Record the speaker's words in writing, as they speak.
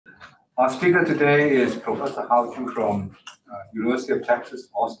Our speaker today is Professor Hao Zhu from University of Texas,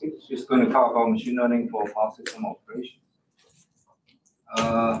 Austin. She's going to talk about machine learning for power system operations.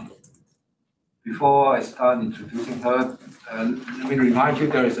 Before I start introducing her, let me remind you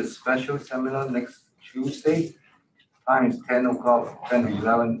there is a special seminar next Tuesday. Time is 10 o'clock, 10 to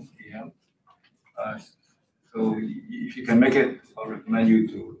 11 p.m. So if you can make it, I recommend you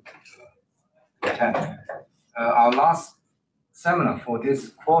to attend. Our last seminar for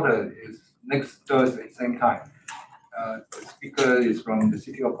this quarter is next Thursday, same time. The speaker is from the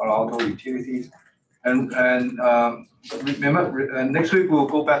City of Palo Alto Utilities. And remember, next week we'll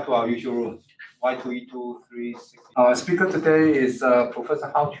go back to our usual rooms, Y2E236. Our speaker today is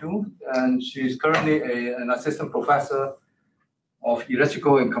Professor Hao Zhu, and she's currently an assistant professor of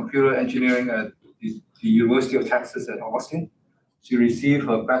electrical and computer engineering at the University of Texas at Austin. She received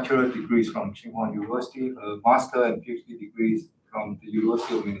her bachelor degrees from Tsinghua University, her master and PhD degrees from the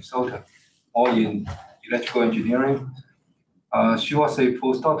University of Minnesota, all in electrical engineering. She was a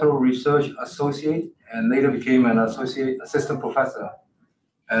postdoctoral research associate and later became an assistant professor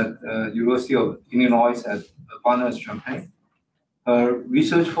at University of Illinois at Urbana-Champaign. Her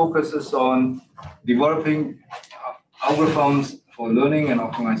research focuses on developing algorithms for learning and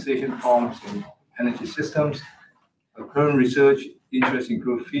optimization problems in energy systems. Her current research interests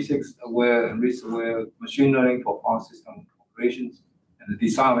include physics-aware and risk-aware machine learning for power system operations and the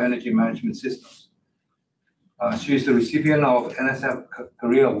design of energy management systems. She is the recipient of NSF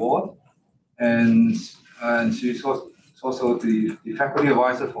Career Award, and she's also the faculty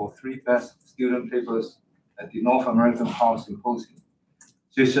advisor for 3 best student papers at the North American Power Symposium.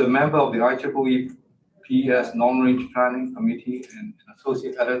 She's a member of the IEEE PS Long-Range Planning Committee and an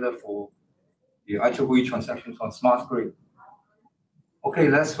associate editor for the IEEE Transactions on Smart Grid. Okay,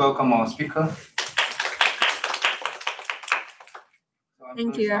 let's welcome our speaker.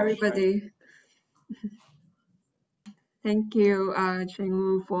 Thank you, everybody. Thank you,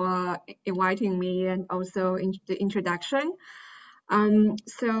 Cheng-Wu, for inviting me and also the introduction. Yeah,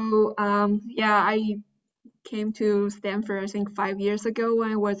 I came to Stanford, I think 5 years ago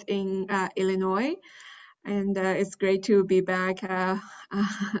when I was in Illinois. And it's great to be back,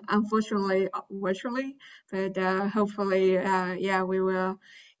 unfortunately, virtually, but hopefully, yeah, we will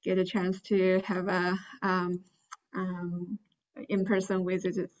get a chance to have a in-person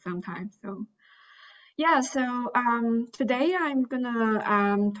visit sometime. So, yeah, so today I'm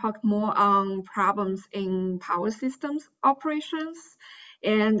gonna talk more on problems in power systems operations,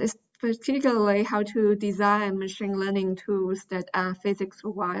 and particularly how to design machine learning tools that are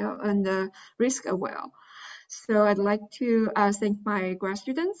physics-aware and risk-aware. So I'd like to thank my grad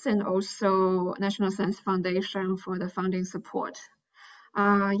students and also National Science Foundation for the funding support.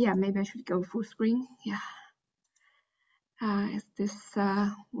 Yeah, maybe I should go full screen. Yeah. Is this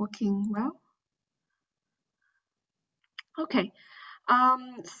working well? Okay.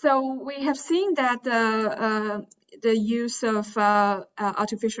 So we have seen that the use of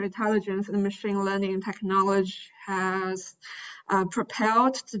artificial intelligence and machine learning technology has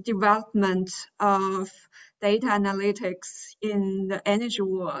propelled the development of data analytics in the energy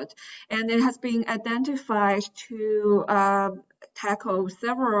world, and it has been identified to tackle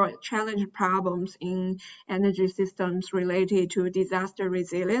several challenging problems in energy systems related to disaster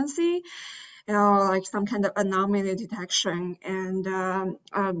resiliency, like some kind of anomaly detection, and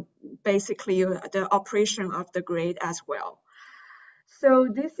basically the operation of the grid as well. So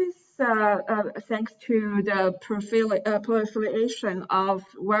this is thanks to the proliferation of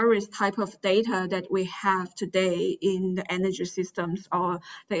various types of data that we have today in the energy systems or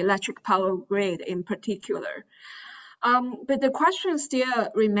the electric power grid in particular. But the question still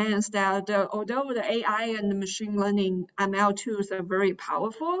remains that although the AI and the machine learning ML tools are very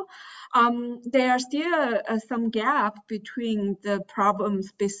powerful, there are still some gap between the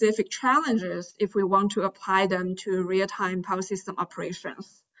problem-specific challenges if we want to apply them to real-time power system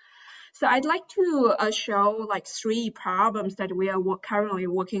operations. So I'd like to show like 3 problems that we are currently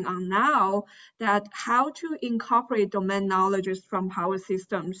working on now, that how to incorporate domain knowledges from power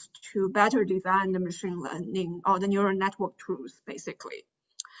systems to better design the machine learning or the neural network tools, basically.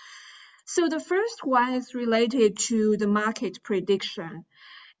 So the first one is related to the market prediction.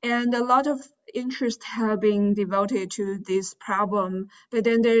 And a lot of interest have been devoted to this problem, but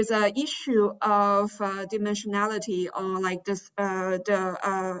then there's an issue of dimensionality or like this,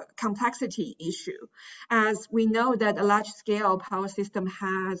 the complexity issue. As we know that a large-scale power system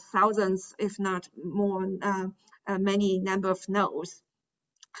has thousands, if not more, many number of nodes.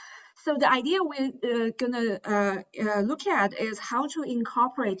 So the idea we're gonna look at is how to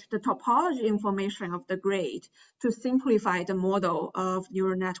incorporate the topology information of the grade to simplify the model of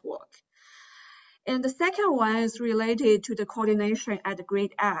neural network. And the second one is related to the coordination at the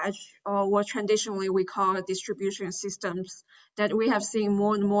grade edge, or what traditionally we call distribution systems, that we have seen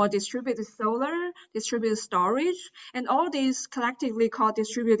more and more distributed solar, distributed storage, and all these collectively called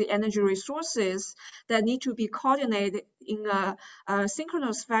distributed energy resources that need to be coordinated in a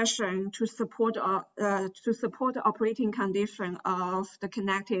synchronous fashion to support the operating condition of the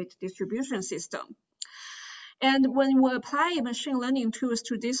connected distribution system. And when we apply machine learning tools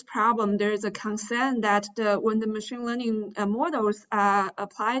to this problem, there is a concern that when the machine learning models are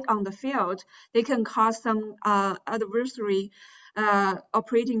applied on the field, they can cause some adversary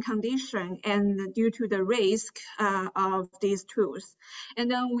operating condition and due to the risk of these tools. And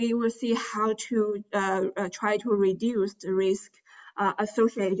then we will see how to try to reduce the risk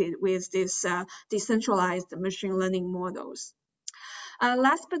associated with this decentralized machine learning models.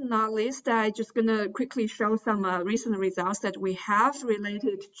 Last but not least, I'm just going to quickly show some recent results that we have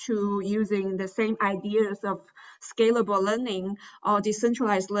related to using the same ideas of scalable learning or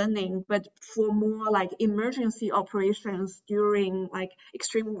decentralized learning, but for more like emergency operations during like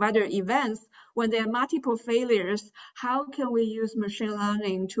extreme weather events. When there are multiple failures, how can we use machine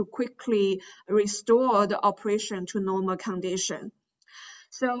learning to quickly restore the operation to normal condition?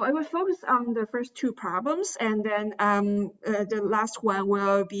 So I will focus on the first two problems, and then the last one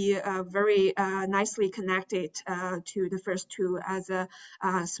will be very nicely connected to the first two as a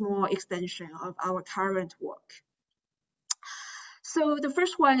small extension of our current work. So the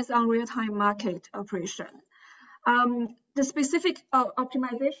first one is on real-time market operation. The specific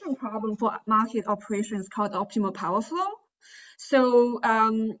optimization problem for market operation is called optimal power flow. So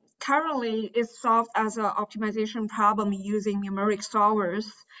currently it's solved as an optimization problem using numeric solvers.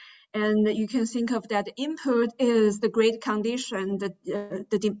 And you can think of that input is the grade condition,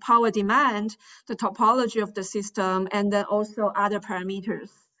 the power demand, the topology of the system, and then also other parameters.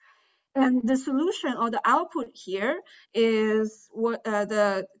 And the solution or the output here is what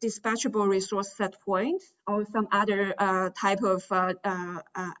the dispatchable resource set point or some other type of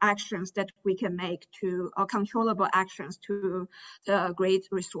actions that we can make to, or controllable actions to the grade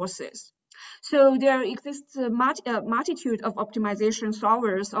resources. So there exists a multitude of optimization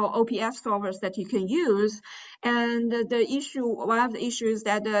solvers or OPF solvers that you can use. And one of the issues is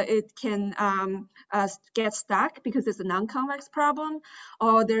that it can get stuck because it's a non-convex problem,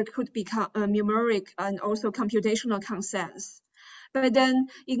 or there could be numeric and also computational concerns. But then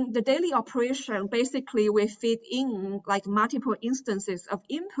in the daily operation, basically we feed in like multiple instances of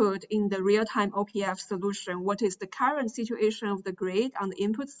input in the real-time OPF solution. What is the current situation of the grade on the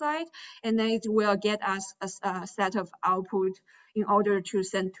input side? And then it will get us a set of output in order to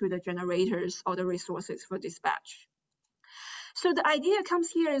send to the generators or the resources for dispatch. So the idea comes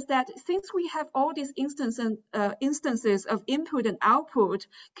here is that since we have all these instances of input and output,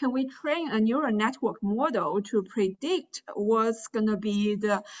 can we train a neural network model to predict what's going to be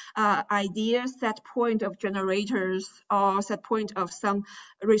the ideal set point of generators or set point of some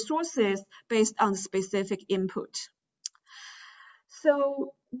resources based on specific input?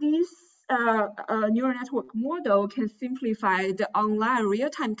 So these neural network model can simplify the online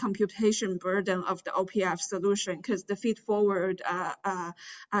real-time computation burden of the OPF solution because the feed-forward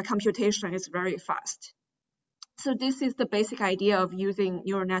computation is very fast. So this is the basic idea of using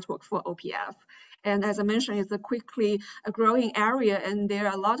neural network for OPF. And as I mentioned, it's a quickly growing area, and there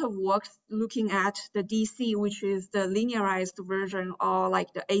are a lot of works looking at the DC, which is the linearized version, or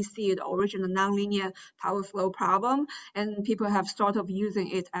like the AC, the original nonlinear power flow problem. And people have sort of using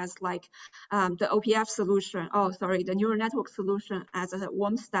it as like the OPF solution, the neural network solution as a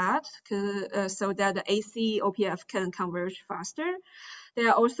warm start, so that the AC OPF can converge faster. There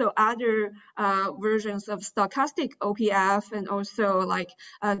are also other versions of stochastic OPF and also like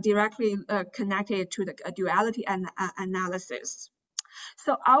directly connected to the duality analysis.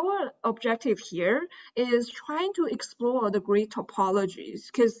 So our objective here is trying to explore the grid topologies,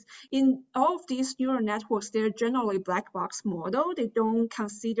 because in all of these neural networks, they're generally black box model. They don't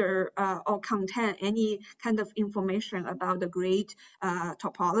consider or contain any kind of information about the grid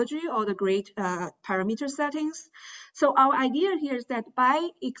topology or the grid parameter settings. So our idea here is that by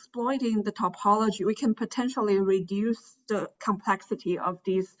exploiting the topology, we can potentially reduce the complexity of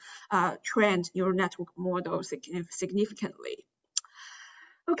these trained neural network models significantly.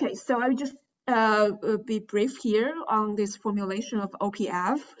 Okay, so I'll just be brief here on this formulation of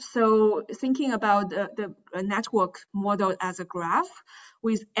OPF. So thinking about the network model as a graph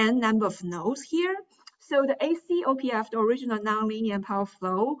with n number of nodes here. So the AC OPF, the original nonlinear power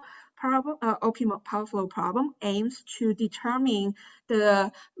flow, problem, optimal power flow problem, aims to determine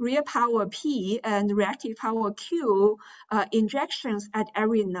the real power P and reactive power Q injections at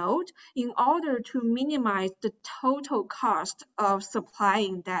every node in order to minimize the total cost of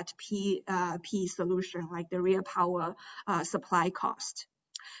supplying that P solution, like the real power supply cost.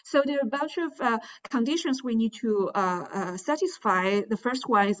 So there are a bunch of conditions we need to satisfy. The first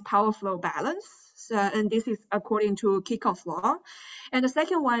one is power flow balance. And this is according to Kirchhoff's law. And the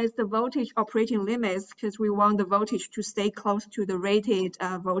second one is the voltage operating limits, because we want the voltage to stay close to the rated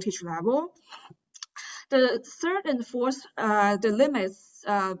voltage level. The third and fourth, the limits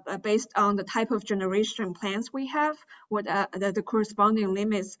based on the type of generation plans we have, what the corresponding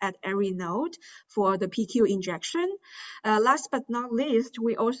limits at every node for the PQ injection. Last but not least,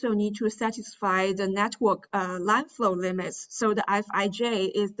 we also need to satisfy the network line flow limits. So the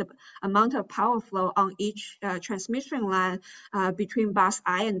Fij is the amount of power flow on each transmission line between bus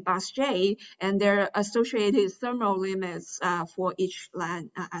I and bus J, and their associated thermal limits for each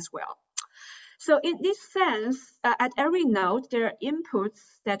line as well. So in this sense, at every node, there are inputs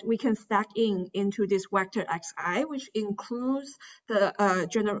that we can stack into this vector xi, which includes the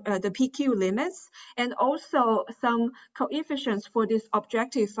PQ limits and also some coefficients for this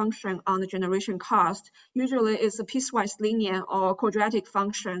objective function on the generation cost. Usually it's a piecewise linear or quadratic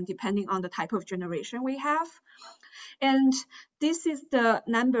function depending on the type of generation we have. And this is the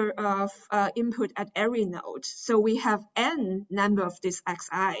number of input at every node. So we have n number of these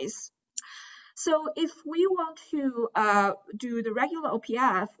xi's. So if we want to do the regular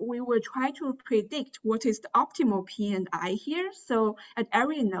OPF, we will try to predict what is the optimal P and I here. So at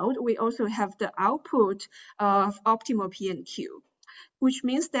every node, we also have the output of optimal P and Q, which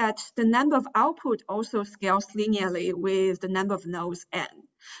means that the number of output also scales linearly with the number of nodes n.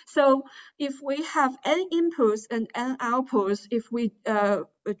 So if we have n inputs and n outputs, if we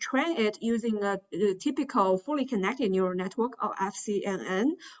train it using a typical fully connected neural network or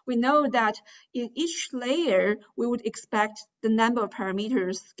FCNN, we know that in each layer, we would expect the number of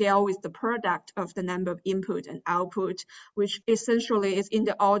parameters scale with the product of the number of input and output, which essentially is in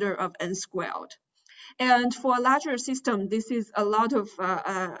the order of n squared. And for a larger system, this is a lot of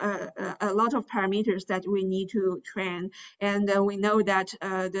parameters that we need to train. And we know that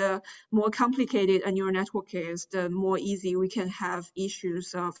the more complicated a neural network is, the more easy we can have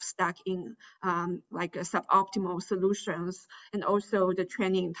issues of stacking, like suboptimal solutions, and also the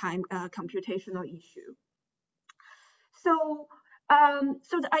training time computational issue. So,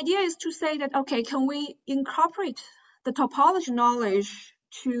 so the idea is to say that, okay, can we incorporate the topology knowledge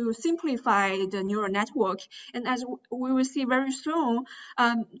to simplify the neural network? And as we will see very soon,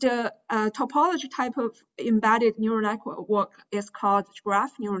 the topology type of embedded neural network is called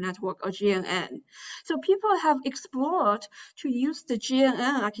graph neural network, or GNN. So people have explored to use the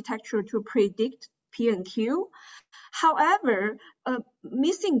GNN architecture to predict P and Q. However, a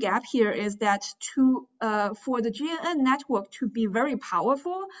missing gap here is that for the GNN network to be very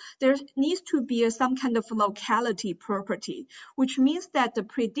powerful, there needs to be some kind of locality property, which means that the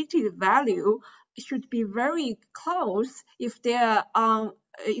predicted value should be very close if they're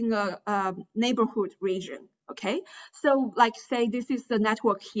in a neighborhood region. Okay, so like say this is the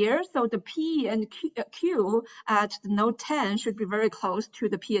network here, so the P and Q at the node 10 should be very close to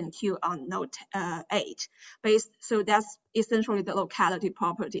the P and Q on node 8. So that's essentially the locality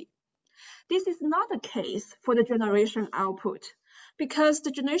property. This is not the case for the generation output, because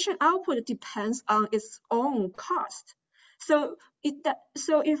the generation output depends on its own cost. So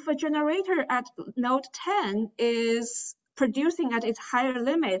if a generator at node 10 is producing at its higher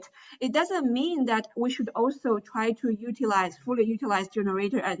limit, it doesn't mean that we should also try to fully utilize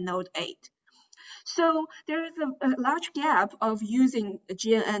generator at node 8. So there is a large gap of using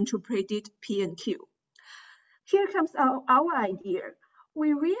GNN to predict P and Q. Here comes our idea.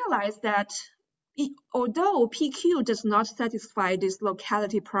 We realize that although PQ does not satisfy this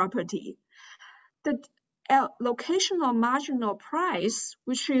locality property, the locational marginal price,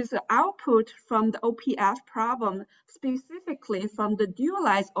 which is the output from the OPF problem, specifically from the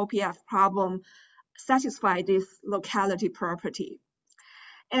dualized OPF problem, satisfy this locality property.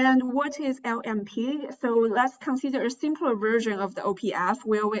 And what is LMP? So let's consider a simpler version of the OPF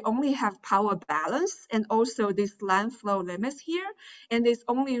where we only have power balance and also this line flow limits here, and it's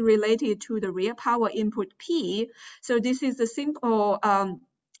only related to the real power input P. So this is a simple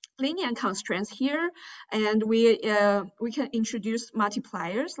linear constraints here, and we can introduce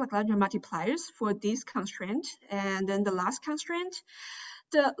multipliers, like Lagrange multipliers for this constraint, and then the last constraint.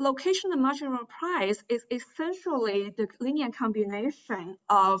 the location and marginal price is essentially the linear combination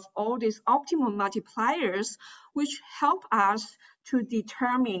of all these optimal multipliers, which help us to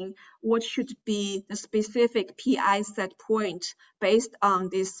determine what should be the specific pi set point based on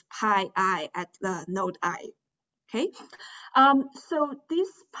this pi I at the node I. Okay, so this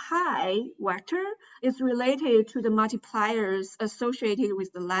pi vector is related to the multipliers associated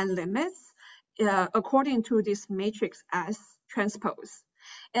with the line limits according to this matrix S transpose.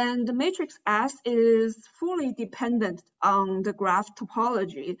 And the matrix S is fully dependent on the graph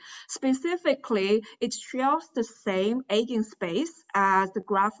topology. Specifically, it shares the same eigenspace as the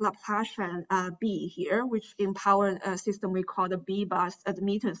graph Laplacian B here, which in power system we call the B-bus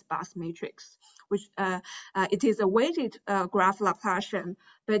admittance bus matrix, which it is a weighted graph Laplacian,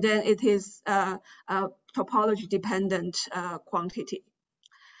 but then it is a topology dependent quantity.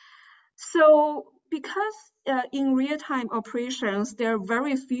 So because in real-time operations, there are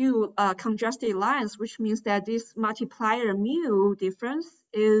very few congested lines, which means that this multiplier mu difference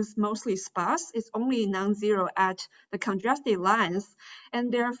is mostly sparse. It's only non-zero at the congested lines.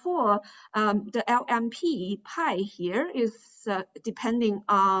 And therefore, the LMP pi here is depending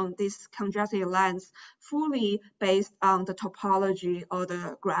on these congested lines fully based on the topology or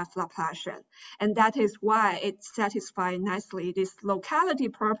the graph Laplacian. And that is why it satisfies nicely this locality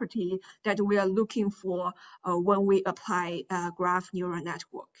property that we are looking for when we apply graph neural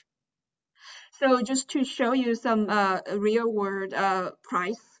network. So just to show you some real-world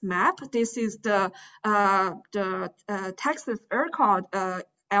price map, this is the Texas ERCOT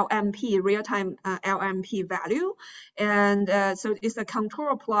LMP, real-time LMP value. And so it's a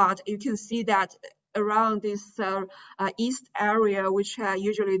contour plot. You can see that around this east area, which are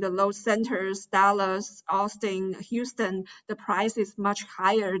usually the load centers, Dallas, Austin, Houston, the price is much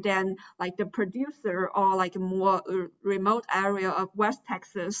higher than like the producer or like a more remote area of West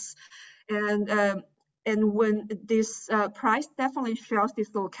Texas. And when this price definitely shows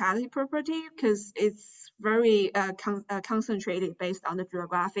this locality property because it's very concentrated based on the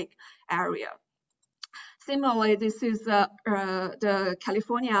geographic area. Similarly, this is the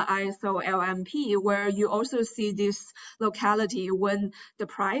California ISO LMP, where you also see this locality when the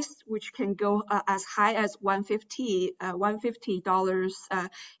price, which can go as high as $150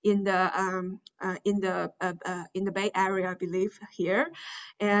 in the Bay Area, I believe here.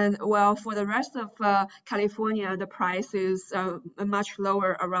 And well, for the rest of California, the price is much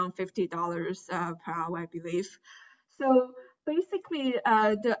lower, around $50 per hour, I believe. So basically,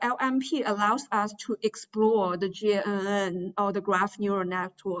 the LMP allows us to explore the GNN or the graph neural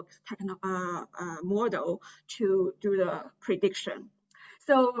network model to do the prediction.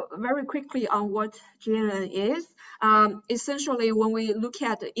 So very quickly on what GNN is, essentially when we look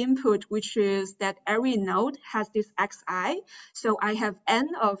at the input, which is that every node has this xi, so I have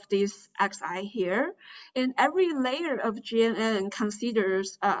n of this xi here, and every layer of GNN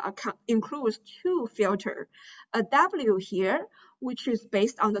considers includes two filters, a W here, which is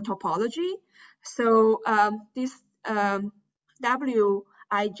based on the topology. So this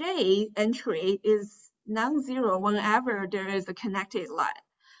Wij entry is non-zero whenever there is a connected line,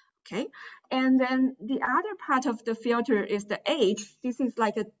 okay? And then the other part of the filter is the H. This is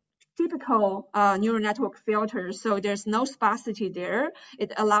like a typical neural network filter, so there's no sparsity there.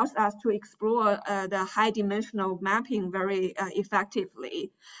 It allows us to explore the high dimensional mapping very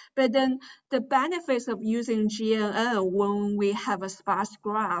effectively. But then the benefits of using GNN when we have a sparse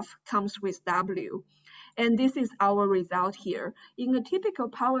graph comes with W. And this is our result here. In a typical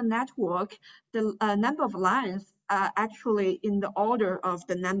power network, the number of lines are actually in the order of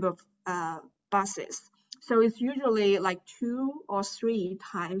the number of buses. So it's usually like 2 or 3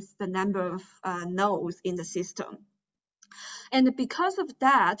 times the number of nodes in the system. And because of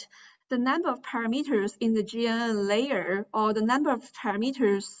that, the number of parameters in the GNN layer or the number of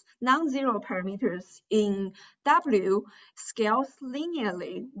parameters, non-zero parameters in W scales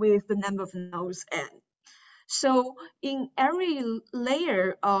linearly with the number of nodes N. So in every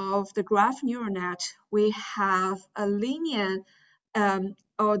layer of the graph neural net, we have a linear,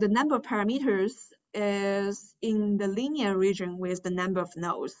 or the number of parameters is in the linear region with the number of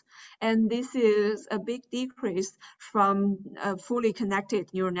nodes. And this is a big decrease from a fully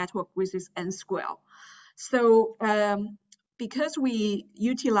connected neural network, which is n squared. So because we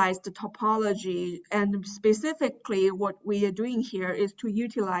utilize the topology, and specifically what we are doing here is to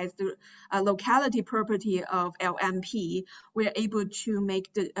utilize the locality property of LMP, we're able to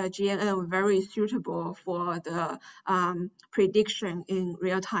make the GNN very suitable for the prediction in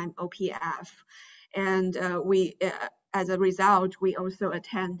real-time OPF. And as a result, we also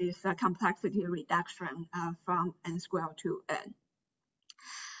attain this complexity reduction from n squared to n.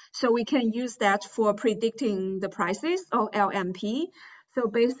 So we can use that for predicting the prices of LMP. So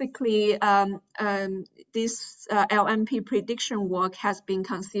basically, this LMP prediction work has been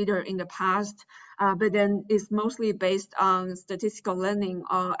considered in the past, but then is mostly based on statistical learning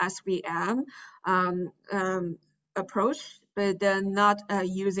or SVM approach, but then not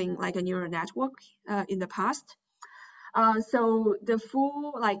using like a neural network in the past. So the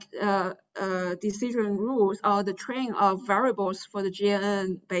full decision rules or the train of variables for the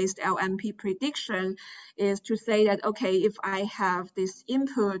GNN-based LMP prediction is to say that, okay, if I have this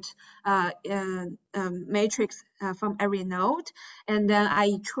input matrix from every node, and then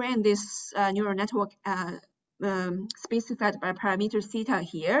I train this neural network specified by parameter theta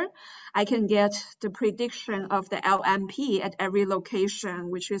here, I can get the prediction of the LMP at every location,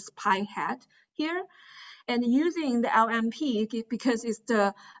 which is pi hat here. And using the LMP, because it's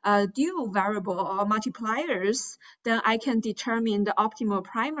the dual variable or multipliers, then I can determine the optimal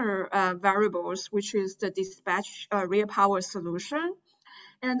primer variables, which is the dispatch real power solution.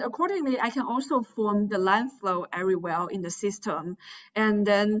 And accordingly, I can also form the line flow very well in the system. And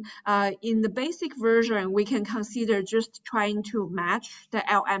then in the basic version, we can consider just trying to match the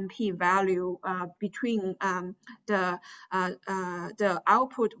LMP value between the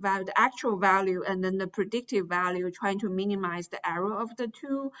output value, the actual value, and then the predictive value, trying to minimize the error of the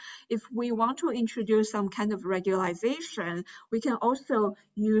two. If we want to introduce some kind of regularization, we can also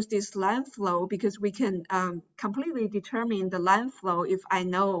use this line flow, because we can completely determine the line flow if I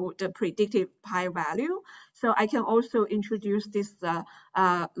know the predicted pi value. So I can also introduce this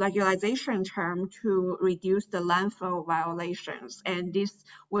regularization term to reduce the line flow violations. And this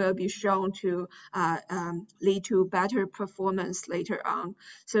will be shown to lead to better performance later on.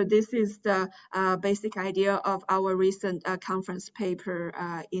 So this is the basic idea of our recent conference paper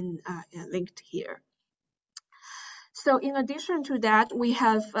linked here. So in addition to that, we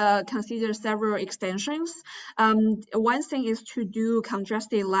have considered several extensions. One thing is to do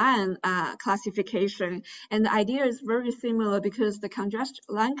congested line classification. And the idea is very similar, because the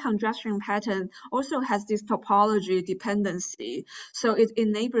line congestion pattern also has this topology dependency. So it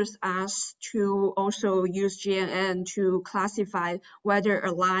enables us to also use GNN to classify whether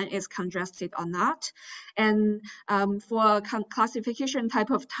a line is congested or not. And for classification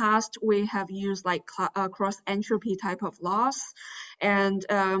type of task, we have used like cross entropy type of loss. And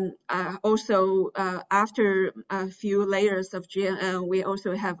also after a few layers of GNN, we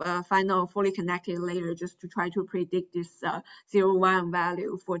also have a final fully connected layer just to try to predict this 0-1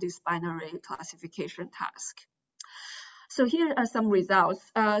 value for this binary classification task. So here are some results.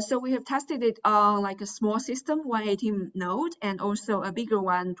 So we have tested it on like a small system, 118 node, and also a bigger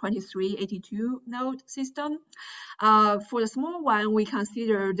one, 2382 node system. For the small one, we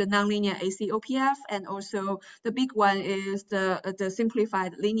consider the nonlinear AC OPF, and also the big one is the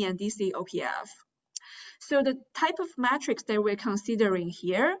simplified linear DC OPF. So the type of metrics that we're considering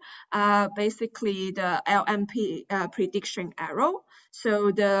here are basically the LMP prediction arrow.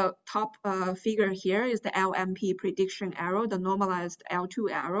 So the top figure here is the LMP prediction arrow, the normalized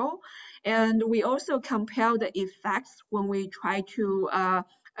L2 arrow. And we also compare the effects when we try to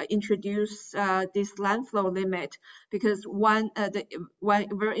introduce this line flow limit, because one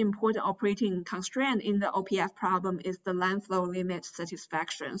very important operating constraint in the OPF problem is the line flow limit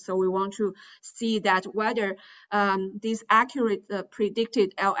satisfaction. So we want to see that whether this accurate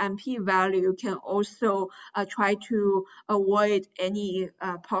predicted LMP value can also try to avoid any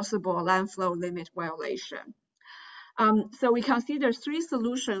possible line flow limit violation. So we consider three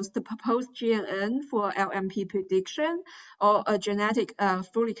solutions to propose GNN for LMP prediction, or a genetic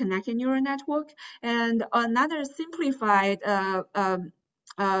fully connected neural network, and another simplified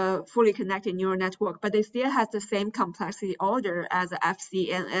fully connected neural network, but it still has the same complexity order as the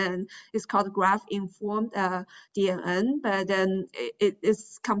FCNN. It's called graph-informed DNN, but then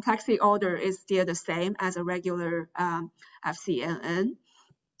its complexity order is still the same as a regular FCNN.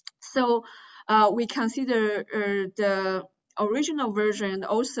 So we consider the original version,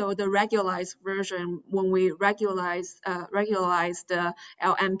 also the regularized version, when we regularize the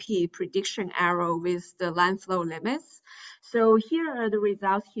LMP prediction arrow with the line flow limits. So here are the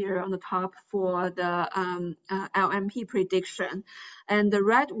results here on the top for the LMP prediction. And the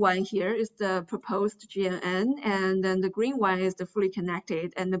red one here is the proposed GNN, and then the green one is the fully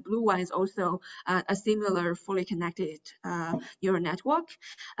connected, and the blue one is also a similar fully connected neural network.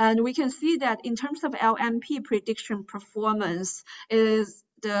 And we can see that in terms of LMP prediction performance,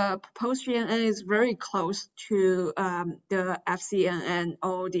 the proposed GNN is very close to the FCNN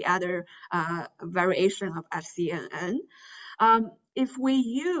or the other variation of FCNN. If we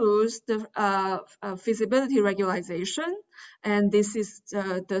use the feasibility regularization, and this is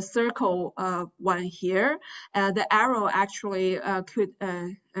the circle one here, the arrow actually could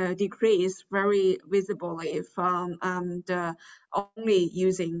decrease very visibly from the only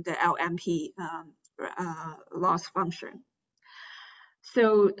using the LMP loss function.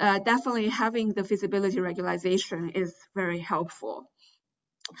 So definitely having the feasibility regularization is very helpful.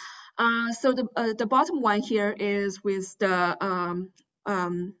 So the bottom one here is with the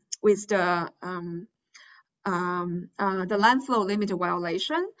land flow limit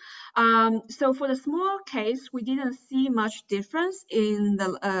violation. So for the small case, we didn't see much difference in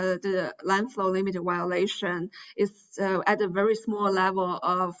the land flow limit violation. It's at a very small level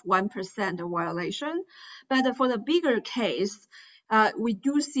of 1% violation. But for the bigger case, we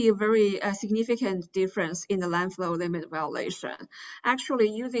do see a very significant difference in the land flow limit violation. Actually,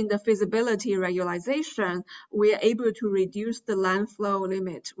 using the feasibility regularization, we are able to reduce the land flow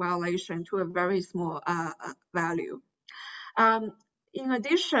limit violation to a very small value. In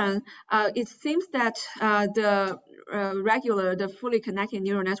addition, it seems that the fully connected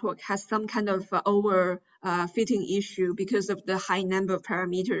neural network has some kind of overfitting issue because of the high number of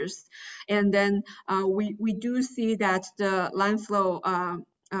parameters. And then we do see that the line flow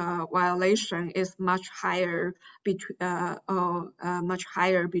violation is much higher between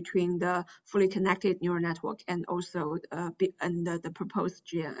the fully connected neural network and also the proposed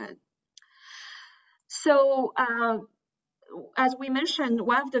GNN. So as we mentioned,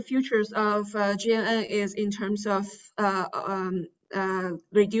 one of the features of GNN is in terms of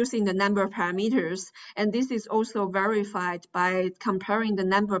reducing the number of parameters. And this is also verified by comparing the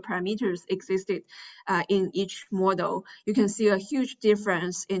number of parameters existed in each model. You can see a huge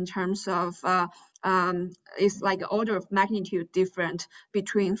difference in terms of it's like an order of magnitude different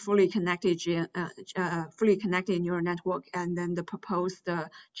between fully connected neural network and then the proposed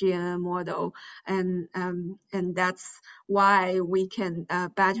GNN model, and that's why we can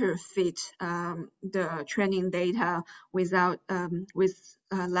better fit the training data without with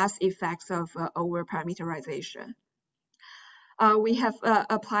less effects of over parameterization. We have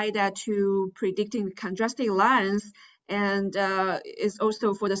applied that to predicting congested lines, and it's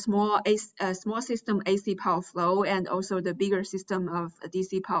also for the small system AC power flow and also the bigger system of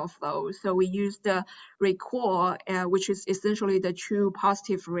DC power flow. So we use the recall, which is essentially the true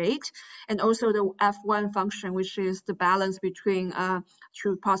positive rate, and also the F1 function, which is the balance between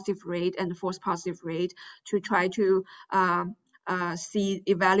true positive rate and false positive rate, to try to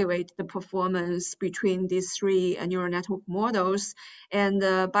evaluate the performance between these three neural network models. And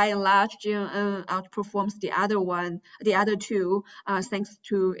by and large, GNN outperforms the other two, thanks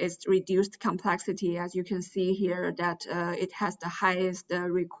to its reduced complexity. As you can see here, that it has the highest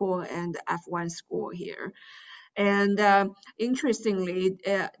recall and F1 score here. And interestingly,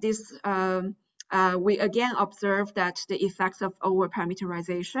 we again observe that the effects of over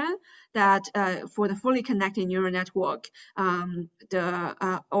parameterization, that for the fully connected neural network,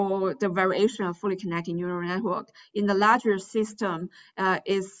 or the variation of fully connected neural network in the larger system,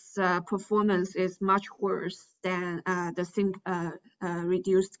 its performance is much worse than the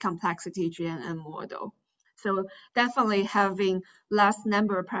reduced complexity GNN model. So definitely having less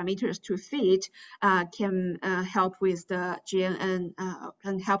number of parameters to fit can help with the GNN,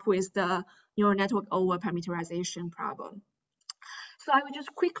 can help with the neural network over parameterization problem. So I will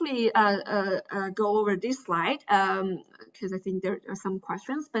just quickly go over this slide because I think there are some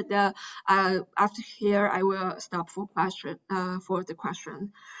questions, but after here I will stop for the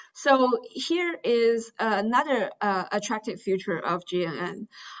question. So here is another attractive feature of GNN.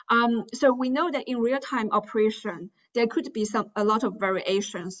 So we know that in real-time operation, there could be a lot of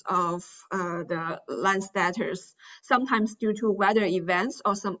variations of the line status, sometimes due to weather events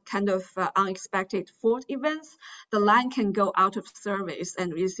or some kind of unexpected fault events. The line can go out of service,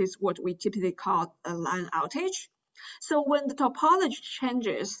 and this is what we typically call a line outage. So when the topology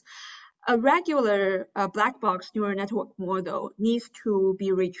changes, a regular black box neural network model needs to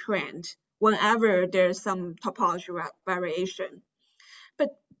be retrained whenever there's some topology variation. But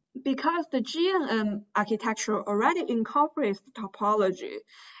because the GNN architecture already incorporates the topology,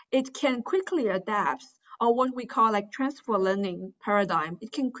 it can quickly adapt, or what we call like transfer learning paradigm.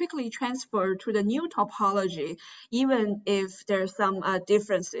 It can quickly transfer to the new topology, even if there's some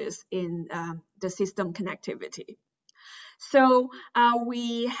differences in the system connectivity. So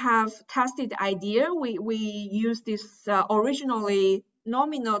we have tested the idea. We use this originally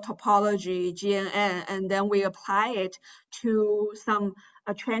nominal topology GNN, and then we apply it to some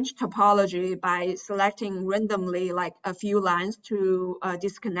change topology by selecting randomly like a few lines to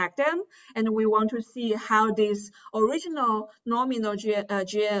disconnect them. And we want to see how this original nominal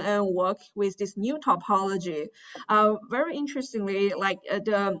GNN work with this new topology. Very interestingly, like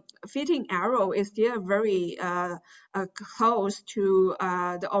the fitting arrow is still very close to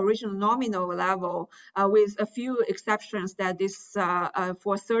the original nominal level, with a few exceptions that this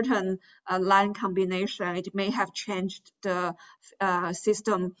for certain line combination, it may have changed the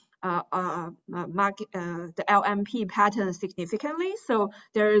system the LMP pattern significantly. So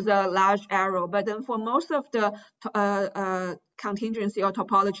there is a large error. But then for most of the contingency or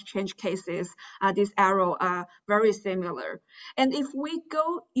topology change cases, this arrow are very similar. And if we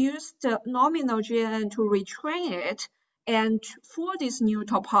go use the nominal GNN to retrain it, and for this new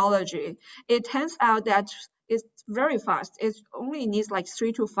topology, it turns out that it's very fast. It only needs like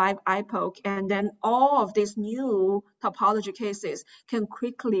 3 to 5 epoch, and then all of these new topology cases can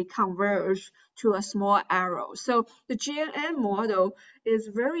quickly converge to a small arrow. So the GNN model is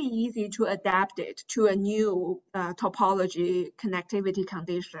very easy to adapt it to a new topology connectivity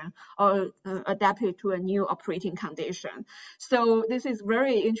condition, or adapt it to a new operating condition. So this is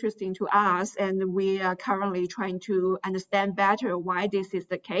very interesting to us, and we are currently trying to understand better why this is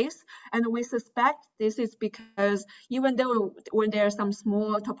the case. And we suspect this is because even though when there's some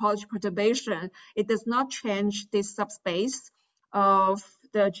small topology perturbation, it does not change this subspace of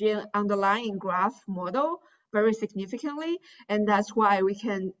the underlying graph model very significantly, and that's why we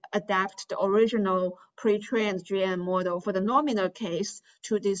can adapt the original pre-trained GN model for the nominal case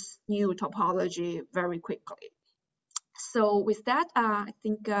to this new topology very quickly. So with that, I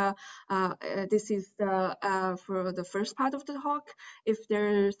think this is for the first part of the talk. If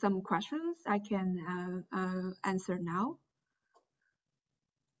there are some questions, I can answer now.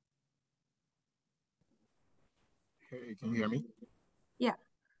 Hey, can you hear me? Yeah.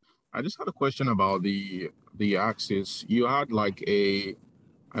 I just had a question about the axis. You had like I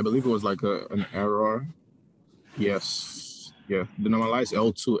believe it was like an error. Yes, yeah, the normalized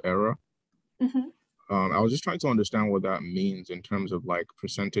L2 error. Mm-hmm. I was just trying to understand what that means in terms of like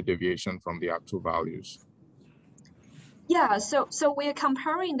percentage deviation from the actual values. Yeah, so we're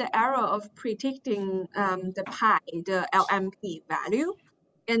comparing the error of predicting the pi, the LMP value,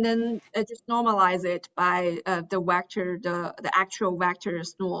 and then just normalize it by the vector, the actual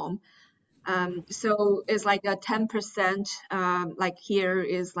vector's norm. So it's like a 10%, like here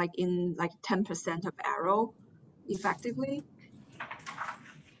is like in like 10% of error effectively.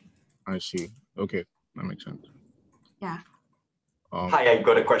 I see. Okay, that makes sense. Yeah. Hi, I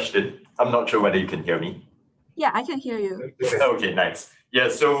got a question. I'm not sure whether you can hear me. Yeah, I can hear you. Okay, nice. Yeah,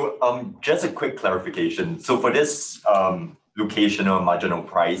 so just a quick clarification. So for this locational marginal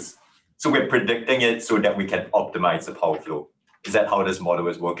price, so we're predicting it so that we can optimize the power flow. Is that how this model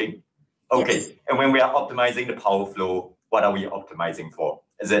is working? Okay, yes. And when we are optimizing the power flow, what are we optimizing for?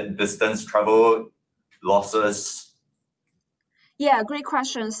 Is it distance traveled, losses? Yeah, great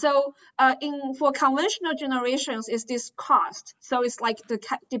question. So for conventional generations, it's this cost. So it's like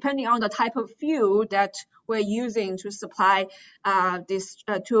depending on the type of fuel that we're using to supply this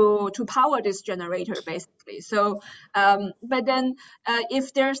to power this generator, basically. So but then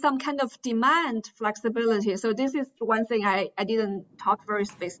if there's some kind of demand flexibility, so this is one thing I didn't talk very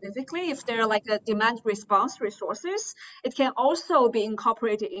specifically. If there are like a demand response resources, it can also be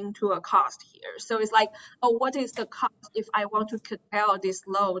incorporated into a cost here. So it's like, oh, what is the cost if I want to curtail this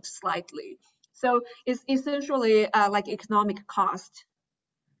load slightly? So it's essentially like economic cost.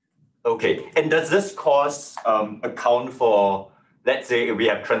 Okay, and does this cost account for, let's say if we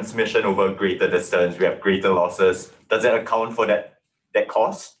have transmission over a greater distance, we have greater losses, does it account for that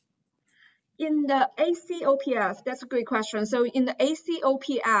cost? In the ACOPF, that's a great question. So in the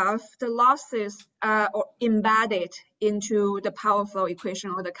ACOPF, the losses are embedded into the power flow equation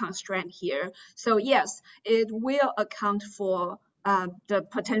or the constraint here. So yes, it will account for the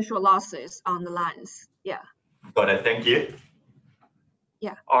potential losses on the lines. Yeah. Got it. Thank you.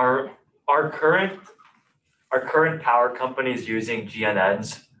 Yeah. Are current power companies using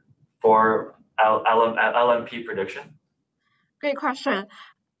GNNs for LMP prediction? Great question.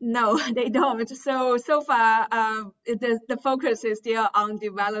 No, they don't. So far, the focus is still on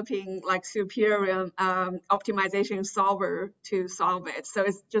developing like superior optimization solver to solve it. So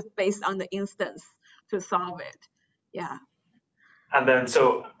it's just based on the instance to solve it. Yeah. And then,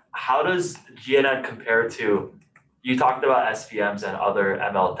 so how does GNN compare to? You talked about SVMs and other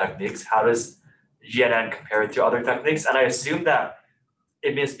ML techniques. How does GNN compare to other techniques? And I assume that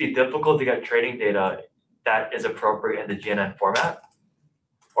it must be difficult to get training data that is appropriate in the GNN format,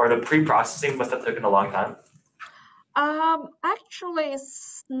 or the pre-processing must have taken a long time. Actually,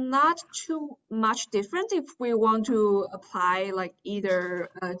 it's not too much different if we want to apply like either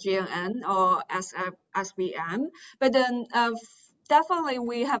GNN or SVM. But then definitely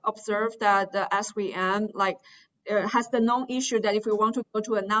we have observed that the SVM has the known issue that if we want to go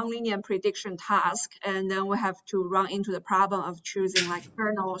to a nonlinear prediction task, and then we have to run into the problem of choosing like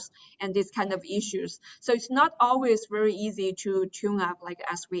kernels and these kind of issues. So it's not always very easy to tune up like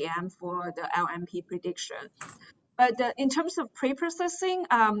SVM for the LMP prediction. But in terms of pre-processing,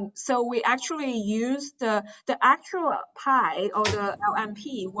 so we actually used the actual Pi or the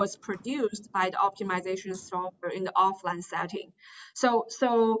LMP was produced by the optimization solver in the offline setting.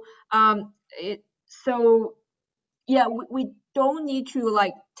 Yeah, we don't need to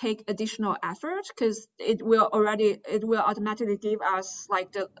like take additional effort because it will automatically give us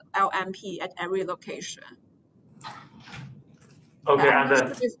like the LMP at every location. Okay, I'm and not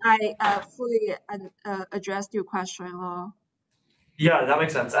then sure if I fully addressed your question or. yeah, that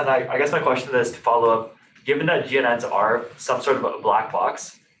makes sense. And I guess my question is to follow up, given that GNNs are some sort of a black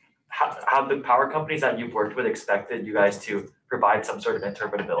box, have the power companies that you've worked with expected you guys to provide some sort of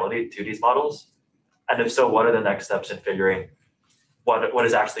interpretability to these models? And if so, what are the next steps in figuring what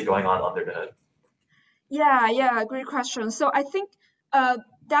is actually going on under the hood? Yeah, great question. So I think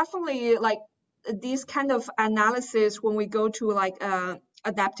definitely like this kind of analysis when we go to like the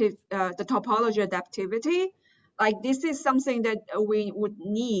topology adaptivity, like this is something that we would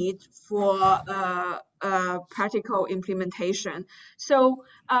need for practical implementation. So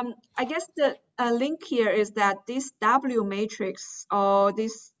I guess the link here is that this W matrix or the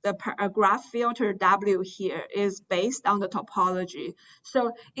graph filter W here is based on the topology.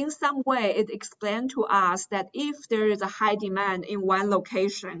 So in some way, it explained to us that if there is a high demand in one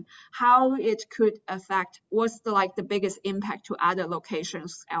location, how it could affect what's the biggest impact to other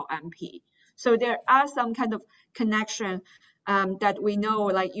locations LMP. So there are some kind of connection that we know,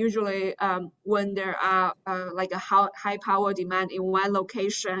 like usually when there are like a high power demand in one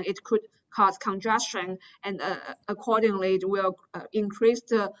location, it could cause congestion, and accordingly it will increase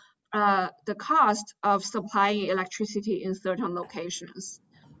the cost of supplying electricity in certain locations.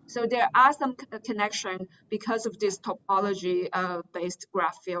 So there are some connection because of this topology based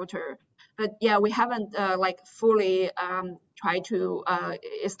graph filter. But yeah, we haven't like fully tried to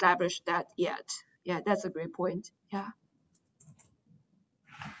establish that yet. Yeah, that's a great point. Yeah.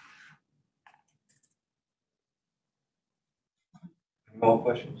 More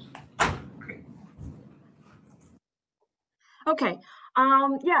questions? Okay.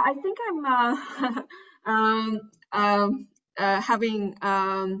 Yeah, I think I'm having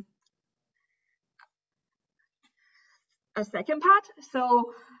a second part.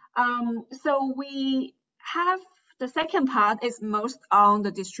 So we have the second part is most on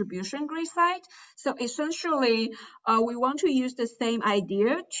the distribution grid side. So essentially, we want to use the same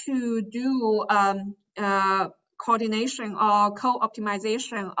idea to do coordination or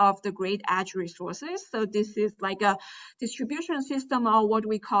co-optimization of the grid edge resources. So this is like a distribution system or what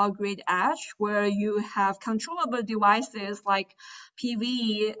we call grid edge, where you have controllable devices like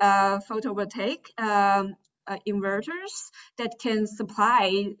PV, photovoltaic, inverters that can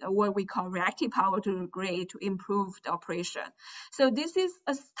supply what we call reactive power to the grid to improve the operation. So this is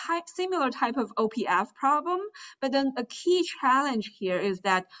a similar type of OPF problem, but then a key challenge here is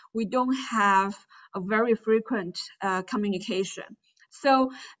that we don't have a very frequent communication.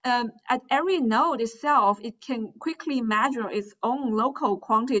 So at every node itself, it can quickly measure its own local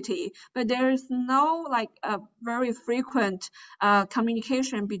quantity, but there is no like a very frequent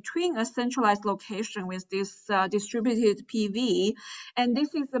communication between a centralized location with this distributed PV. And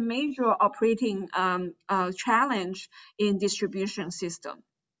this is a major operating challenge in distribution system.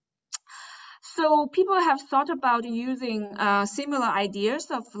 So people have thought about using similar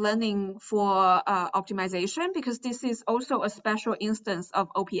ideas of learning for optimization, because this is also a special instance of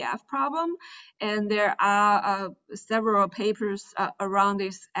OPF problem. And there are several papers around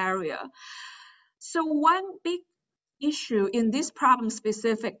this area. So one big issue in this problem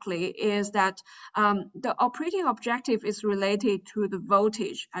specifically is that the operating objective is related to the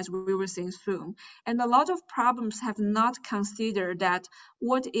voltage, as we will see soon. And a lot of problems have not considered that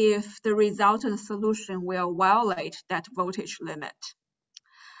what if the resultant solution will violate that voltage limit.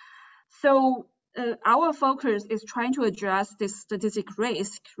 So our focus is trying to address this statistic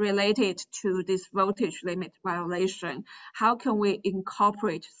risk related to this voltage limit violation. How can we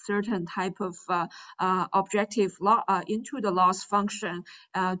incorporate certain type of objective into the loss function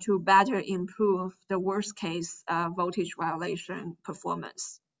to better improve the worst case voltage violation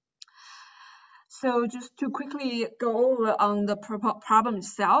performance? So just to quickly go over on the problem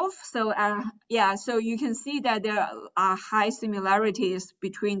itself. So so you can see that there are high similarities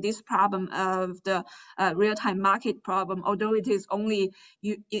between this problem of the real-time market problem, although it is only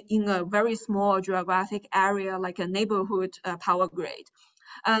in a very small geographic area like a neighborhood power grid.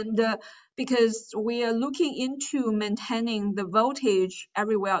 And because we are looking into maintaining the voltage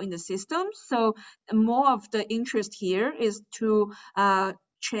everywhere in the system, so more of the interest here is to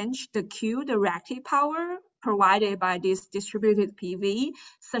change the Q, the reactive power provided by this distributed PV,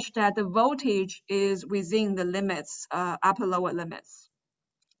 such that the voltage is within the limits, upper-lower limits.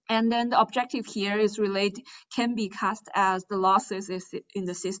 And then the objective here is can be cast as the losses in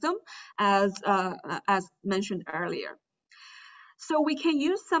the system, as mentioned earlier. So we can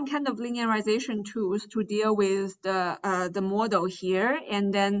use some kind of linearization tools to deal with the model here.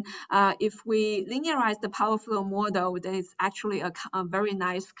 And then if we linearize the power flow model, then it's actually a very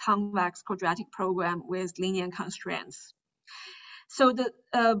nice convex quadratic program with linear constraints. So the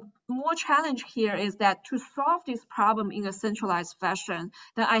more challenge here is that to solve this problem in a centralized fashion,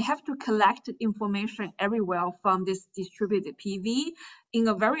 then I have to collect information everywhere from this distributed PV in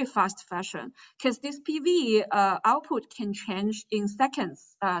a very fast fashion, because this PV output can change in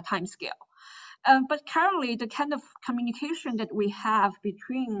seconds time scale. But currently, the kind of communication that we have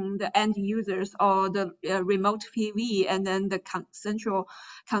between the end users or the remote PV and then the central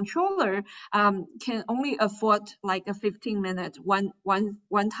controller can only afford like a 15-minute, one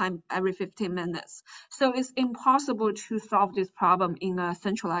time every 15 minutes. So it's impossible to solve this problem in a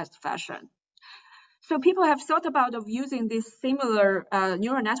centralized fashion. So people have thought about using this similar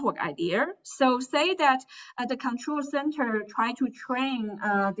neural network idea. So say that the control center try to train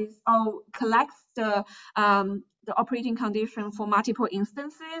this or collects the operating condition for multiple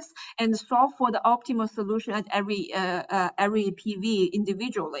instances and solve for the optimal solution at every PV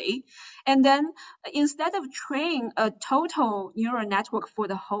individually. And then instead of train a total neural network for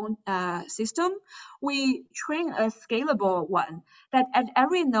the whole system, we train a scalable one that at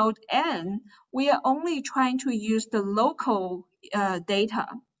every node n, we are only trying to use the local data.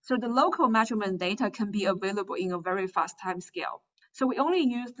 So the local measurement data can be available in a very fast time scale. So we only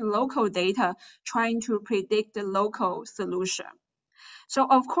use the local data trying to predict the local solution. So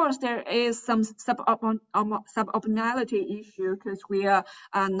of course, there is some suboptimality issue because we are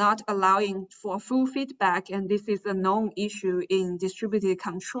not allowing for full feedback, and this is a known issue in distributed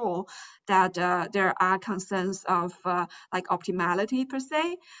control that there are concerns of like optimality per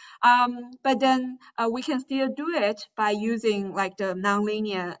se. But then we can still do it by using like the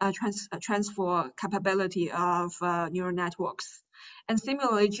nonlinear transfer capability of neural networks. And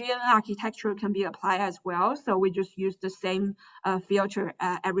similarly, GNN architecture can be applied as well. So we just use the same filter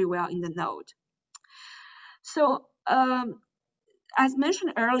everywhere in the node. So as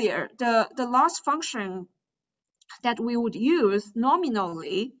mentioned earlier, the loss function that we would use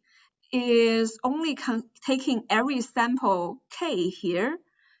nominally is only taking every sample k here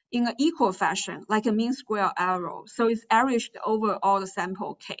in an equal fashion, like a mean square error. So it's averaged over all the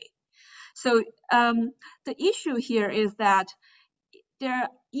sample k. So the issue here is that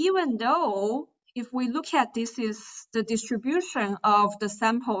even though if we look at this is the distribution of the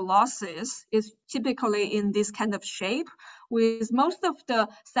sample losses is typically in this kind of shape, with most of the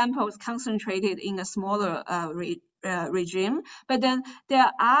samples concentrated in a smaller regime, but then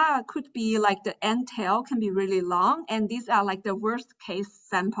could be like the end tail can be really long, and these are like the worst case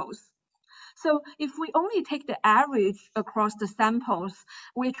samples. So if we only take the average across the samples,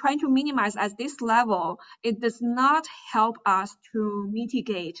 we're trying to minimize at this level, it does not help us to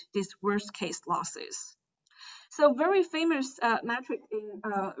mitigate these worst case losses. So very famous metric in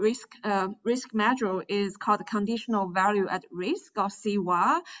risk measure is called conditional value at risk, or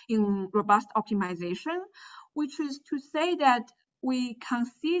CVAR, in robust optimization, which is to say that we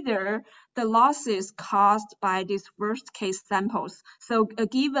consider the losses caused by these worst case samples. So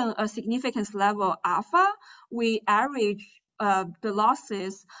given a significance level alpha, we average the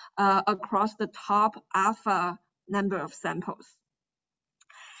losses across the top alpha number of samples.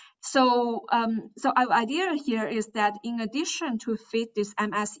 So, our idea here is that in addition to fit this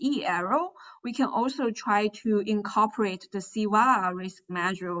MSE error, we can also try to incorporate the CVAR risk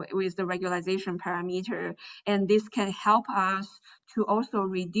measure with the regularization parameter, and this can help us to also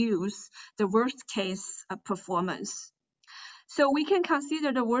reduce the worst case performance. So we can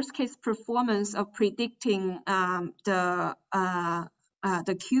consider the worst case performance of predicting the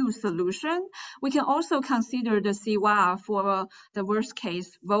Q solution. We can also consider the CVAR for the worst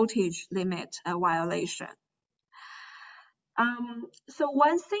case voltage limit violation. So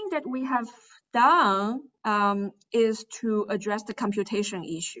one thing that we have done is to address the computation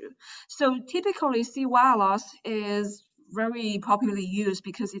issue. So typically, CY loss is very popularly used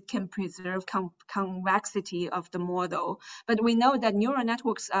because it can preserve convexity of the model. But we know that neural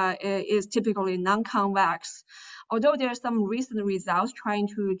networks is typically non-convex. Although there are some recent results trying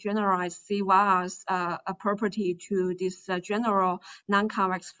to generalize CY's a property to this general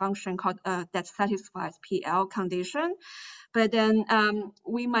non-convex function called that satisfies PL condition. But then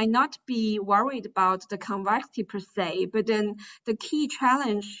we might not be worried about the convexity per se, but then the key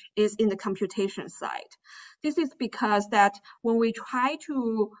challenge is in the computation side. This is because that when we try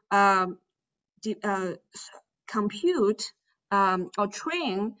to compute or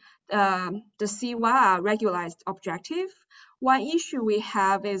train the CY regularized objective, one issue we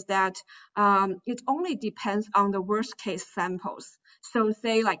have is that it only depends on the worst case samples. So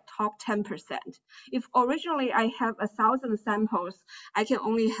say like top 10%. If originally I have 1,000 samples, I can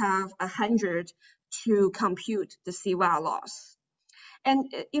only have 100 to compute the CY loss.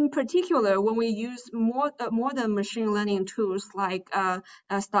 And in particular, when we use modern machine learning tools like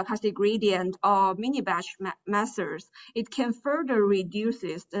stochastic gradient or mini-batch methods, it can further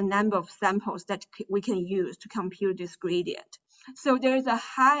reduces the number of samples that we can use to compute this gradient. So there is a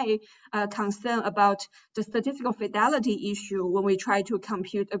high concern about the statistical fidelity issue when we try to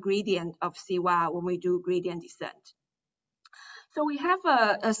compute a gradient of CY when we do gradient descent. So we have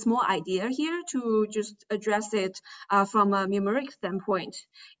a small idea here to just address it from a numeric standpoint.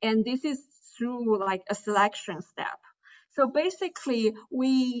 And this is through like a selection step. So basically,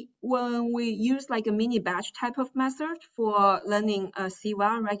 when we use like a mini batch type of method for learning a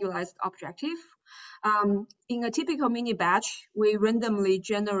CY regularized objective, in a typical mini batch, we randomly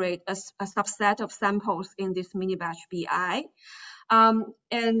generate a subset of samples in this mini batch BI. And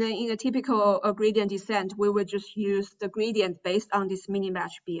in a typical gradient descent, we would just use the gradient based on this mini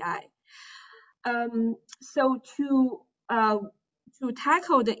batch BI. So to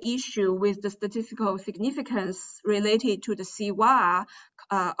tackle the issue with the statistical significance related to the CY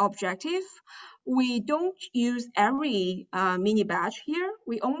objective, we don't use every mini batch here.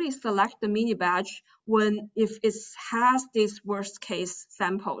 We only select the mini batch if it has these worst case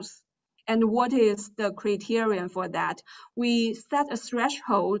samples. And what is the criterion for that? We set a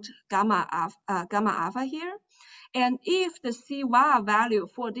threshold gamma alpha here. And if the CY value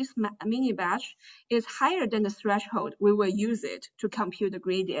for this mini batch is higher than the threshold, we will use it to compute the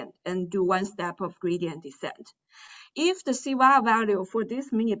gradient and do one step of gradient descent. If the CY value for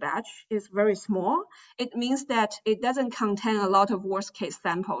this mini batch is very small, it means that it doesn't contain a lot of worst case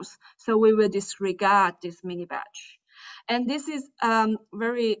samples. So we will disregard this mini batch. And this is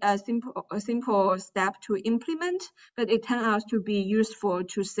very simple step to implement, but it turns out to be useful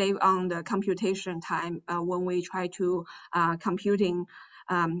to save on the computation time when we try to compute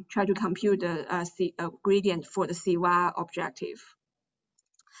the gradient for the CY objective.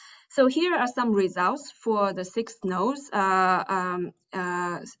 So here are some results for the 6 nodes, 6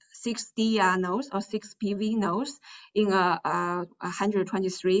 DR nodes or 6 PV nodes in a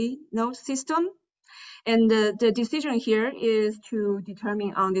 123 node system. And the decision here is to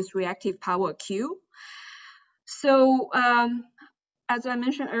determine on this reactive power Q. So as I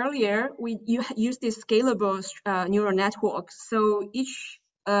mentioned earlier, you use this scalable neural network. So each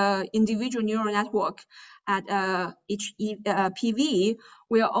individual neural network at each PV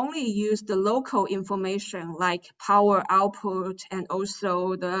will only use the local information like power output and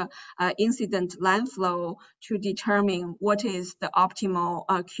also the incident line flow to determine what is the optimal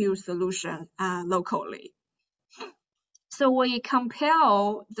Q solution locally. So we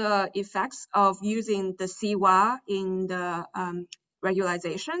compare the effects of using the CY in the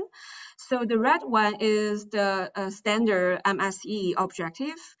regularization. So the red one is the standard MSE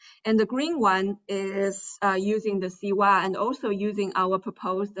objective, and the green one is using the CY and also using our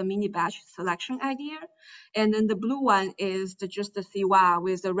proposed mini batch selection idea. And then the blue one is just the CY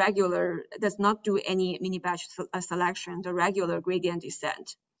with the regular, does not do any mini batch selection, the regular gradient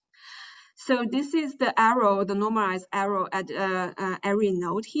descent. So this is the arrow, the normalized arrow at every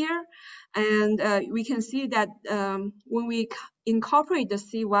node here. And we can see that when we incorporate the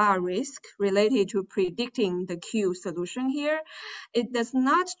CY risk related to predicting the Q solution here, it does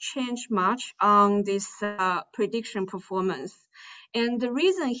not change much on this prediction performance. And the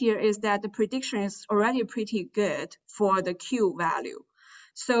reason here is that the prediction is already pretty good for the Q value.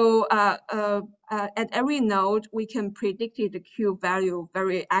 So at every node, we can predict the Q value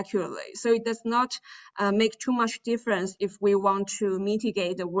very accurately. So it does not make too much difference if we want to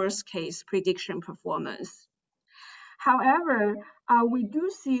mitigate the worst case prediction performance. However, we do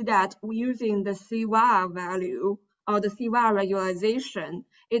see that using the CY value or the CY regularization,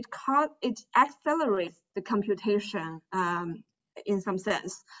 it accelerates the computation in some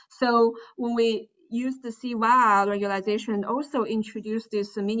sense. So when we use the CVAR regularization, also introduce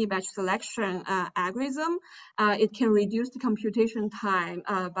this mini batch selection algorithm, it can reduce the computation time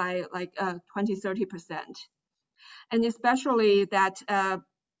by like 20-30%. And especially that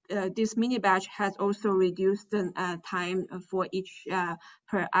this mini batch has also reduced the time for each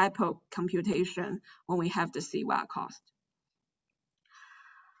per epoch computation when we have the CVAR cost.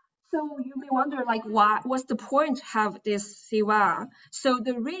 So you may wonder, like, what's the point to have this CVAR? So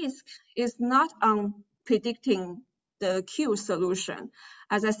the risk is not on predicting the Q solution.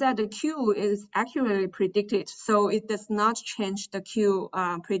 As I said, the Q is accurately predicted, so it does not change the Q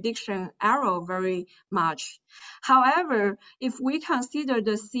prediction error very much. However, if we consider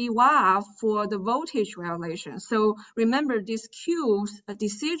the CVAR for the voltage violation, so remember these Q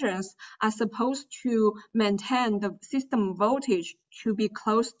decisions are supposed to maintain the system voltage to be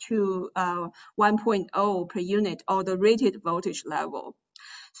close to 1.0 per unit, or the rated voltage level.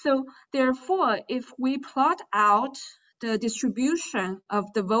 So therefore, if we plot out the distribution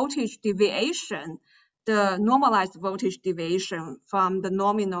of the voltage deviation, the normalized voltage deviation from the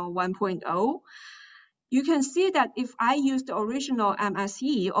nominal 1.0, you can see that if I use the original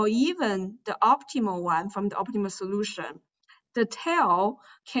MSE or even the optimal one from the optimal solution, the tail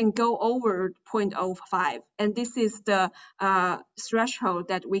can go over 0.05. And this is the threshold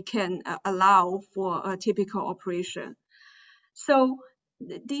that we can allow for a typical operation. So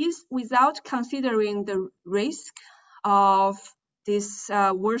these, without considering the risk of these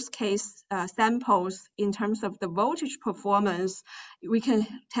worst case samples in terms of the voltage performance, we can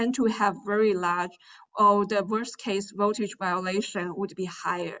tend to have very large, or the worst case voltage violation would be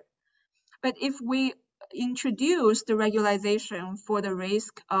higher. But if we introduce the regularization for the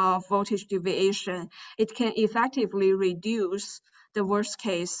risk of voltage deviation, it can effectively reduce the worst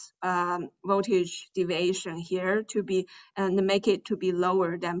case voltage deviation here to be, and make it to be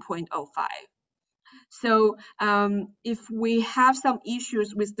lower than 0.05. So if we have some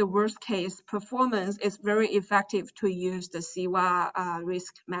issues with the worst case performance, it's very effective to use the CVAR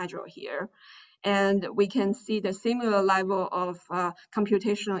risk measure here. And we can see the similar level of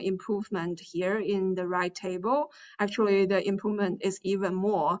computational improvement here in the right table. Actually, the improvement is even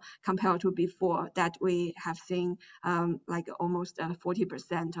more compared to before, that we have seen like almost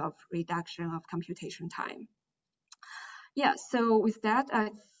 40% of reduction of computation time. Yeah, so with that, I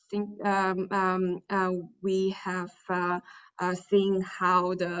think we have seen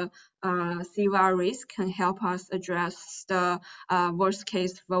how the CVAR risk can help us address the worst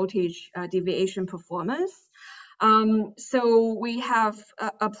case voltage deviation performance. So we have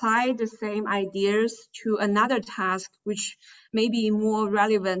applied the same ideas to another task, which may be more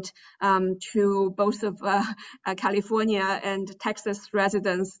relevant to both of California and Texas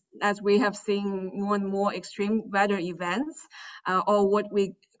residents, as we have seen more and more extreme weather events, or what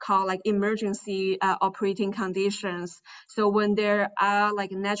we call like emergency operating conditions. So when there are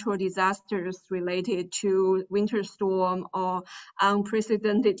like natural disasters related to winter storm or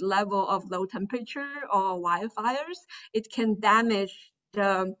unprecedented level of low temperature or wildfires, it can damage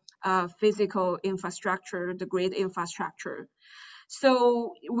the physical infrastructure, the grid infrastructure.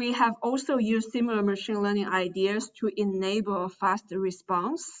 So we have also used similar machine learning ideas to enable faster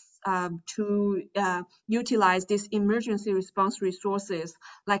response, to utilize these emergency response resources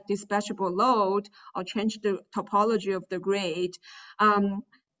like dispatchable load or change the topology of the grid.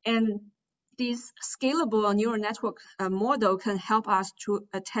 And this scalable neural network model can help us to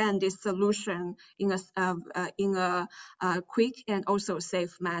attain this solution in a quick and also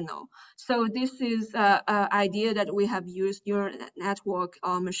safe manner. So this is an idea that we have used neural network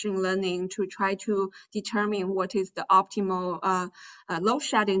or machine learning to try to determine what is the optimal load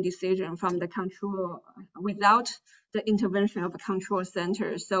shedding decision from the control without the intervention of a control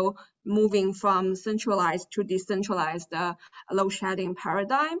center. So moving from centralized to decentralized load shedding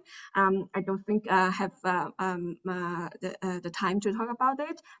paradigm. I don't think I have the time to talk about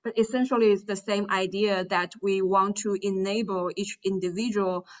it, but essentially it's the same idea that we want to enable each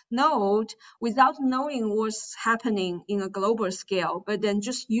individual node without knowing what's happening in a global scale, but then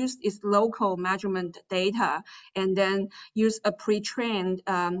just use its local measurement data and then use a pre-trained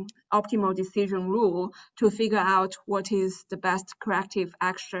optimal decision rule to figure out what is the best corrective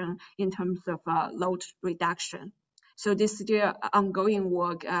action in terms of load reduction. So this is still ongoing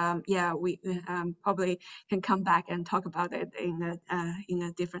work. Yeah, we probably can come back and talk about it in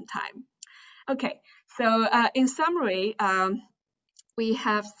a different time. Okay, so in summary, we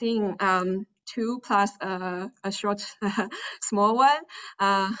have seen 2 plus a short small one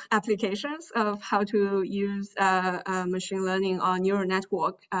applications of how to use machine learning on neural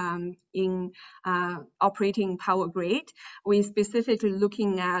network in operating power grid. We specifically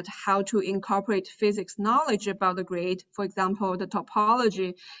looking at how to incorporate physics knowledge about the grid, for example, the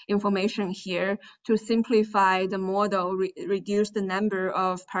topology information here, to simplify the model, reduce the number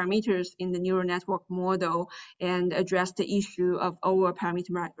of parameters in the neural network model, and address the issue of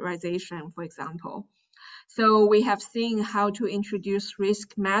over-parameterization, for example. So we have seen how to introduce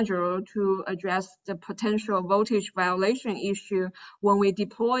risk measure to address the potential voltage violation issue when we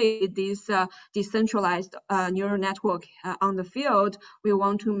deploy this decentralized neural network on the field. We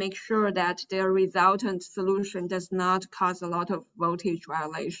want to make sure that their resultant solution does not cause a lot of voltage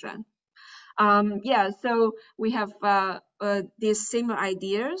violation. So we have these similar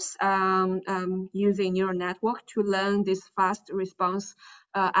ideas using neural network to learn these fast response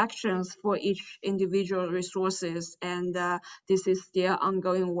actions for each individual resources, and this is still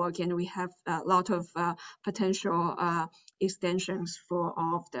ongoing work, and we have a lot of potential extensions for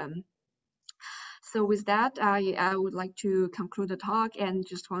all of them. So with that, I would like to conclude the talk and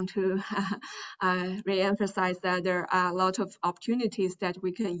just want to re-emphasize that there are a lot of opportunities that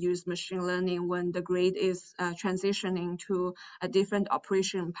we can use machine learning when the grid is transitioning to a different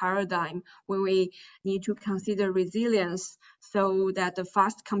operation paradigm, when we need to consider resilience so that the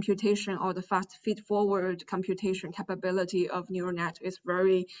fast computation or the fast feed-forward computation capability of neural net is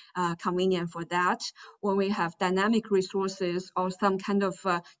very convenient for that. When we have dynamic resources or some kind of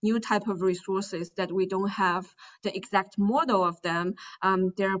new type of resources that we don't have the exact model of them,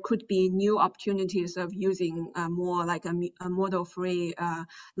 there could be new opportunities of using more like a model-free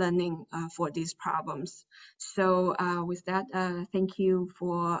learning for these problems. So with that, thank you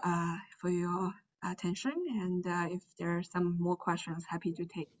for your attention, and if there are some more questions, happy to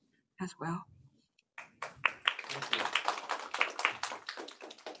take as well.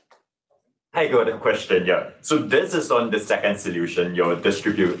 I got a question, yeah. So this is on the second solution, your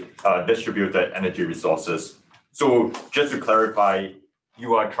distributed energy resources. So just to clarify,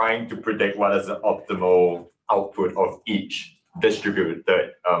 you are trying to predict what is the optimal output of each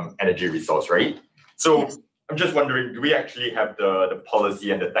distributed energy resource, right? So yes. I'm just wondering, do we actually have the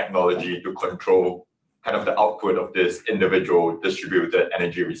policy and the technology to control kind of the output of this individual distributed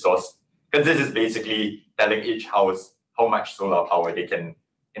energy resource? Because this is basically telling each house how much solar power they can,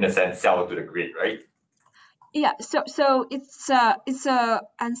 in a sense, sell to the grid, right? Yeah, so it's a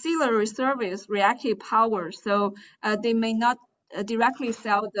ancillary service, reactive power. So they may not directly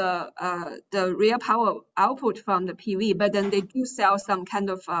sell the real power output from the PV, but then they do sell some kind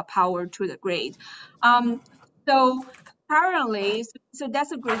of power to the grid. So currently, so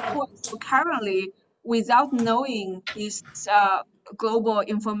that's a great point. So currently, without knowing this global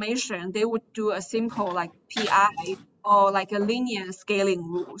information, they would do a simple like PI or like a linear scaling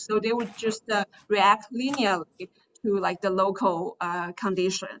rule. So they would just react linearly to like the local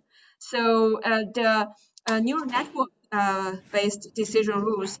condition. So the neural network based decision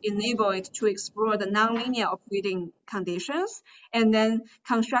rules enable it to explore the nonlinear operating conditions, and then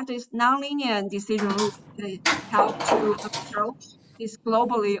construct this nonlinear decision rules to help to approach this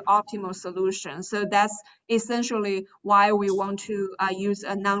globally optimal solution. So that's essentially why we want to use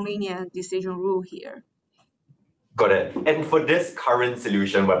a nonlinear decision rule here. Got it. And for this current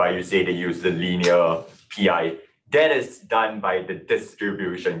solution, whereby you say they use the linear PI, that is done by the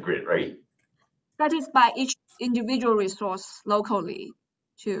distribution grid, right? That is by each individual resource locally,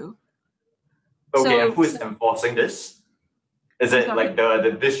 too. Okay, so, and who's enforcing this? Is it like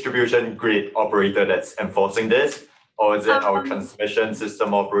the distribution grid operator that's enforcing this? Or is it our transmission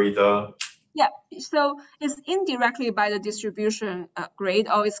system operator? Yeah, so it's indirectly by the distribution grid,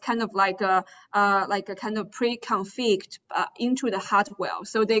 or it's kind of like a kind of pre-configured into the hardware.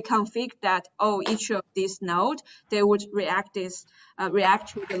 So they configure that each of these nodes they would react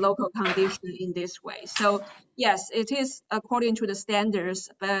to the local condition in this way. So yes, it is according to the standards,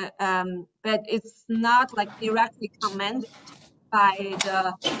 but it's not like directly commanded by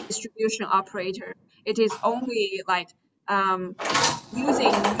the distribution operator. It is only like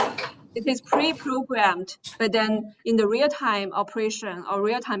it is pre-programmed, but then in the real-time operation or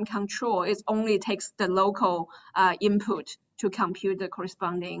real-time control, it only takes the local input to compute the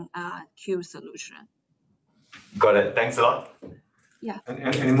corresponding Q solution. Got it. Thanks a lot. Yeah.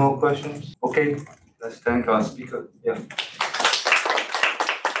 Any more questions? Okay, let's thank our speaker. Yeah.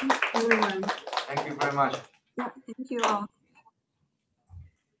 Everyone. Thank you very much. Yeah, thank you all.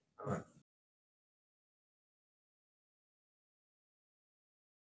 All right.